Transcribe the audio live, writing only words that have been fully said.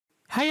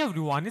Hi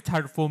everyone, it's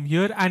Hardform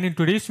here, and in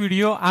today's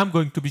video I'm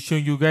going to be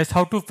showing you guys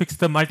how to fix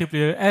the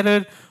multiplayer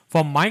error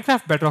for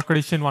Minecraft Bedrock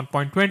Edition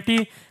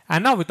 1.20.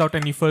 And now without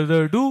any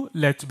further ado,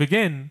 let's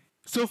begin.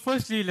 So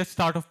firstly, let's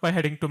start off by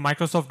heading to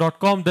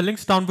Microsoft.com. The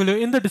link's down below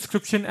in the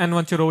description, and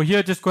once you're over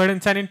here, just go ahead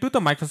and sign into the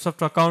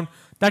Microsoft account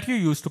that you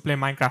use to play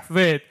Minecraft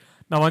with.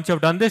 Now once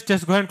you've done this,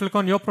 just go ahead and click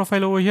on your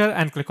profile over here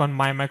and click on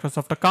My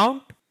Microsoft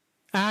Account.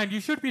 And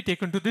you should be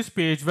taken to this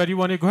page where you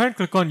want to go ahead and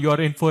click on your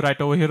info right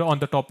over here on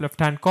the top left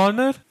hand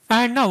corner.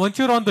 And now once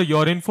you're on the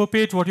your info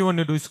page, what you want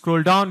to do is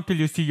scroll down till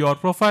you see your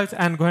profiles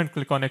and go ahead and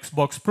click on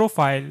Xbox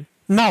profile.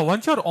 Now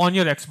once you're on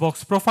your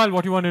Xbox profile,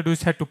 what you want to do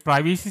is head to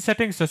privacy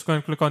settings. Just go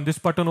and click on this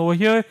button over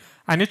here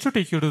and it should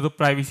take you to the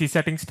privacy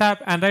settings tab.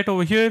 And right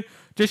over here,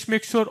 just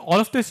make sure all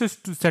of this is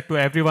set to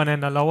everyone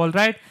and allow all,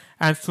 right?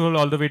 And scroll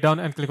all the way down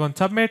and click on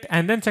submit.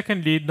 And then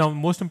secondly, now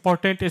most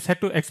important is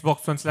head to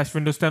Xbox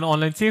One/Windows 10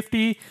 online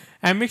safety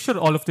and make sure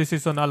all of this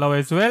is on allow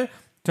as well.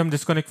 So I'm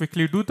just going to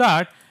quickly do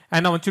that.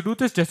 And now once you do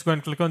this, just go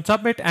and click on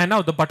submit. And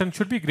now the button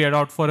should be grayed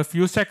out for a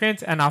few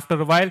seconds. And after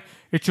a while,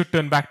 it should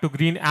turn back to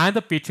green and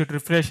the page should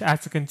refresh,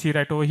 as you can see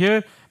right over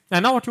here.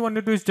 And now what you want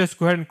to do is just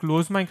go ahead and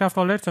close Minecraft.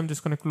 All right, so I'm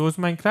just going to close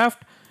Minecraft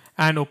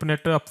and open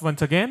it up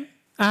once again.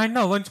 And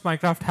now once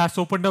Minecraft has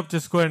opened up,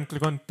 just go ahead and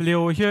click on play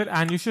over here.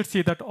 And you should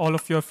see that all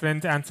of your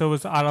friends and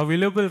servers are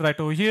available right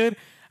over here.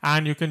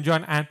 And you can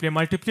join and play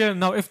multiplayer.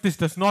 Now, if this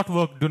does not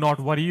work, do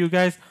not worry, you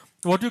guys.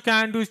 What you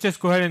can do is just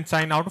go ahead and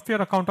sign out of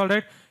your account,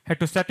 alright? Head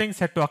to settings,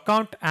 head to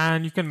account,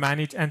 and you can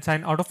manage and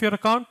sign out of your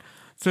account.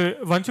 So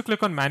once you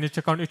click on manage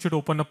account, it should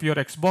open up your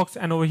Xbox,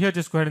 and over here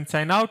just go ahead and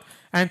sign out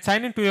and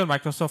sign into your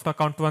Microsoft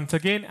account once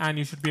again, and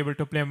you should be able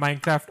to play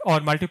Minecraft or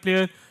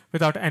multiplayer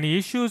without any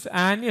issues.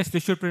 And yes,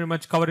 this should pretty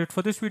much cover it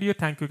for this video.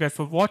 Thank you guys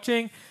for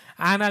watching,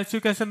 and I'll see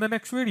you guys in the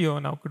next video.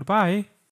 Now, goodbye.